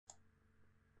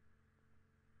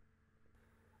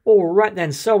Alright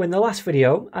then, so in the last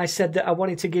video I said that I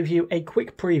wanted to give you a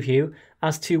quick preview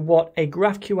as to what a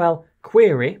GraphQL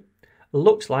query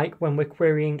looks like when we're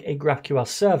querying a GraphQL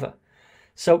server.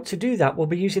 So to do that, we'll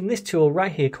be using this tool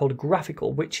right here called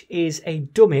Graphiql, which is a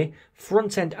dummy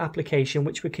front-end application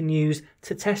which we can use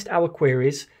to test our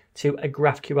queries to a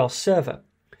GraphQL server.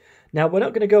 Now, we're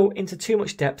not going to go into too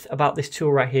much depth about this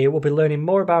tool right here. We'll be learning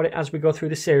more about it as we go through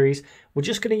the series. We're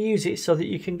just going to use it so that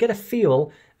you can get a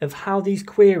feel of how these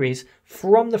queries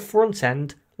from the front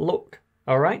end look.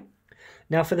 All right.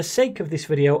 Now, for the sake of this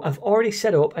video, I've already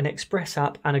set up an Express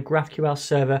app and a GraphQL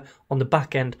server on the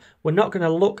back end. We're not going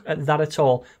to look at that at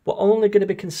all. We're only going to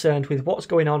be concerned with what's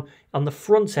going on the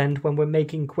front end when we're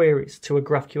making queries to a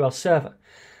GraphQL server.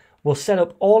 We'll set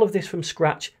up all of this from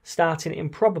scratch, starting in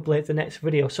probably the next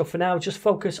video. So for now, just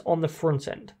focus on the front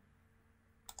end.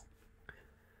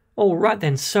 All right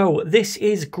then, so this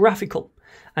is Graphiql.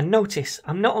 And notice,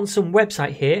 I'm not on some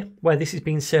website here where this is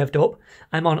being served up.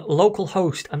 I'm on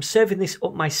localhost. I'm serving this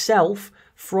up myself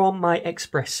from my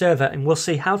Express server, and we'll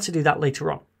see how to do that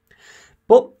later on.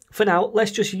 But for now, let's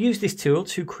just use this tool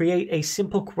to create a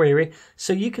simple query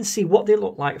so you can see what they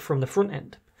look like from the front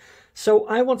end. So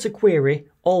I want to query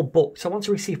all books. I want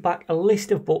to receive back a list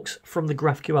of books from the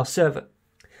GraphQL server.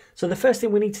 So the first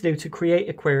thing we need to do to create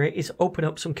a query is open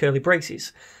up some curly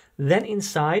braces. Then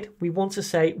inside, we want to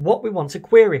say what we want to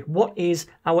query. What is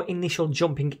our initial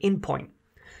jumping in point?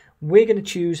 We're going to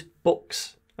choose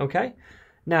books. Okay.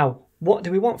 Now, what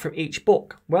do we want from each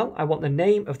book? Well, I want the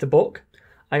name of the book.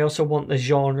 I also want the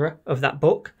genre of that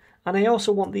book. And I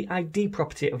also want the ID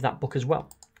property of that book as well.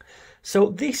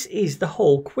 So this is the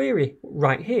whole query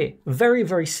right here. Very,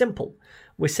 very simple.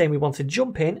 We're saying we want to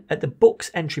jump in at the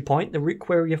books entry point, the root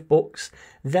query of books.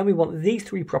 Then we want these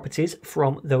three properties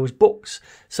from those books.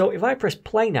 So if I press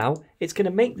play now, it's going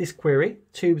to make this query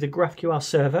to the GraphQL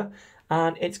server,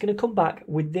 and it's going to come back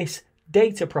with this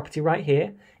data property right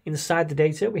here. Inside the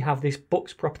data, we have this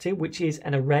books property, which is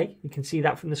an array. You can see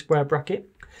that from the square bracket.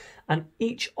 And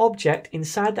each object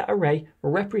inside that array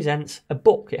represents a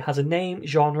book. It has a name,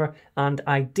 genre, and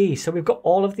ID. So we've got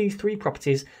all of these three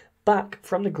properties back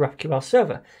from the GraphQL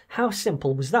server. How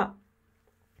simple was that?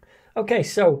 Okay,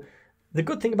 so the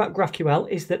good thing about GraphQL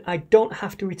is that I don't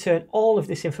have to return all of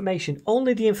this information,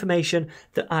 only the information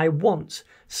that I want.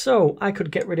 So I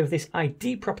could get rid of this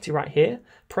ID property right here,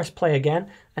 press play again,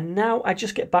 and now I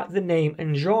just get back the name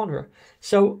and genre.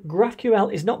 So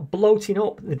GraphQL is not bloating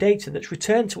up the data that's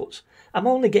returned to us. I'm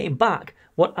only getting back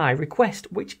what I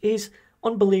request, which is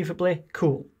unbelievably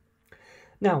cool.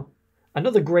 Now,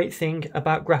 another great thing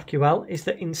about GraphQL is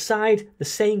that inside the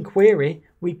same query,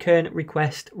 we can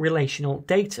request relational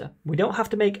data. We don't have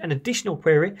to make an additional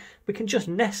query. We can just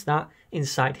nest that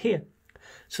inside here.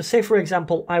 So say, for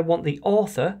example, I want the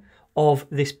author of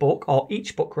this book, or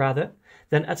each book rather,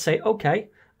 then I'd say, okay,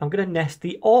 I'm going to nest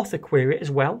the author query as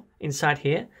well inside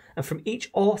here. And from each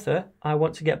author, I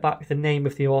want to get back the name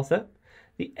of the author,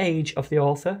 the age of the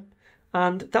author,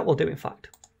 and that will do, in fact.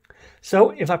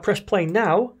 So if I press play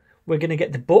now, we're going to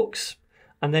get the books,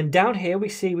 and then down here we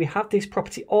see we have this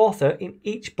property author in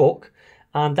each book,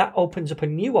 and that opens up a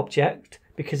new object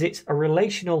because it's a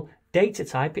relational data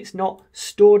type. It's not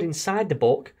stored inside the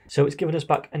book, so it's given us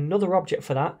back another object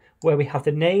for that, where we have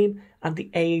the name and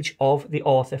the age of the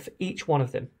author for each one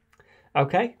of them.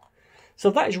 Okay,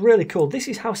 so that is really cool. This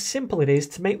is how simple it is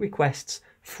to make requests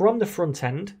from the front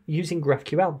end using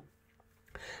GraphQL.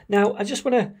 Now, I just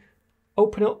want to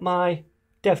open up my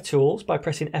DevTools by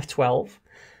pressing F12,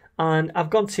 and I've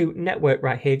gone to network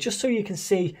right here just so you can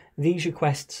see these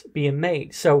requests being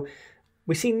made. So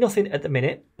we see nothing at the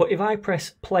minute, but if I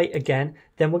press play again,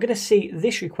 then we're going to see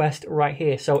this request right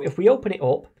here. So if we open it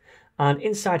up, and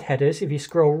inside headers, if you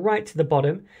scroll right to the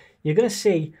bottom, you're going to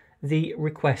see the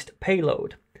request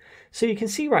payload. So you can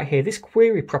see right here, this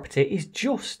query property is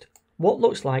just what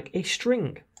looks like a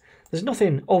string. There's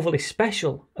nothing overly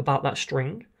special about that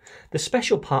string. The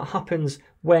special part happens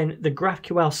when the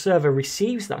GraphQL server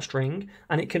receives that string,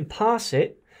 and it can parse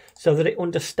it so that it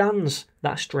understands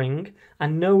that string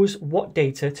and knows what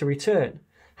data to return,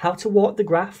 how to walk the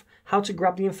graph, how to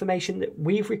grab the information that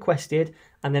we've requested,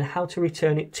 and then how to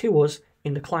return it to us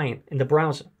in the client, in the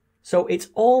browser. So it's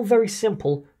all very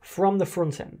simple from the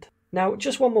front end. Now,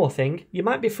 just one more thing. You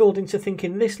might be fooled into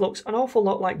thinking this looks an awful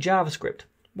lot like JavaScript.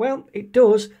 Well, it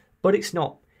does, but it's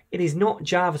not. It is not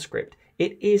JavaScript.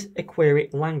 It is a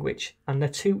query language, and they're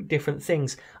two different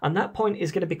things. And that point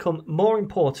is going to become more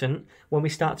important when we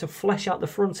start to flesh out the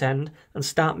front end and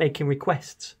start making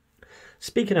requests.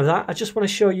 Speaking of that, I just want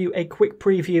to show you a quick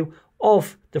preview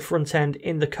of the front end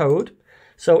in the code.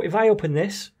 So if I open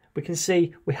this, we can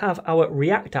see we have our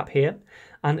React app here.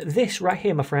 And this right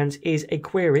here, my friends, is a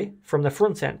query from the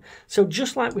front end. So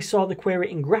just like we saw the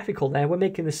query in Graphiql there, we're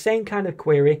making the same kind of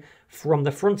query from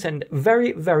the front end.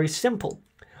 Very, very simple.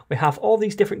 We have all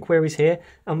these different queries here,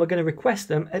 and we're going to request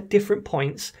them at different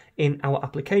points in our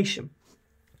application.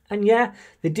 And yeah,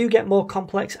 they do get more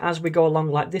complex as we go along,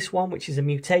 like this one, which is a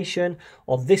mutation,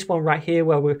 or this one right here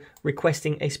where we're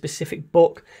requesting a specific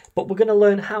book. But we're going to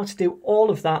learn how to do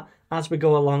all of that as we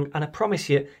go along, and I promise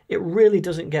you, it really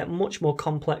doesn't get much more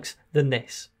complex than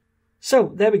this.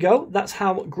 So there we go. That's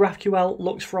how GraphQL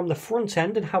looks from the front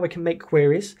end and how we can make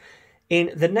queries.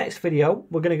 In the next video,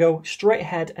 we're going to go straight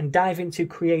ahead and dive into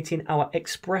creating our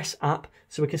Express app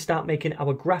so we can start making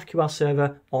our GraphQL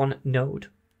server on Node.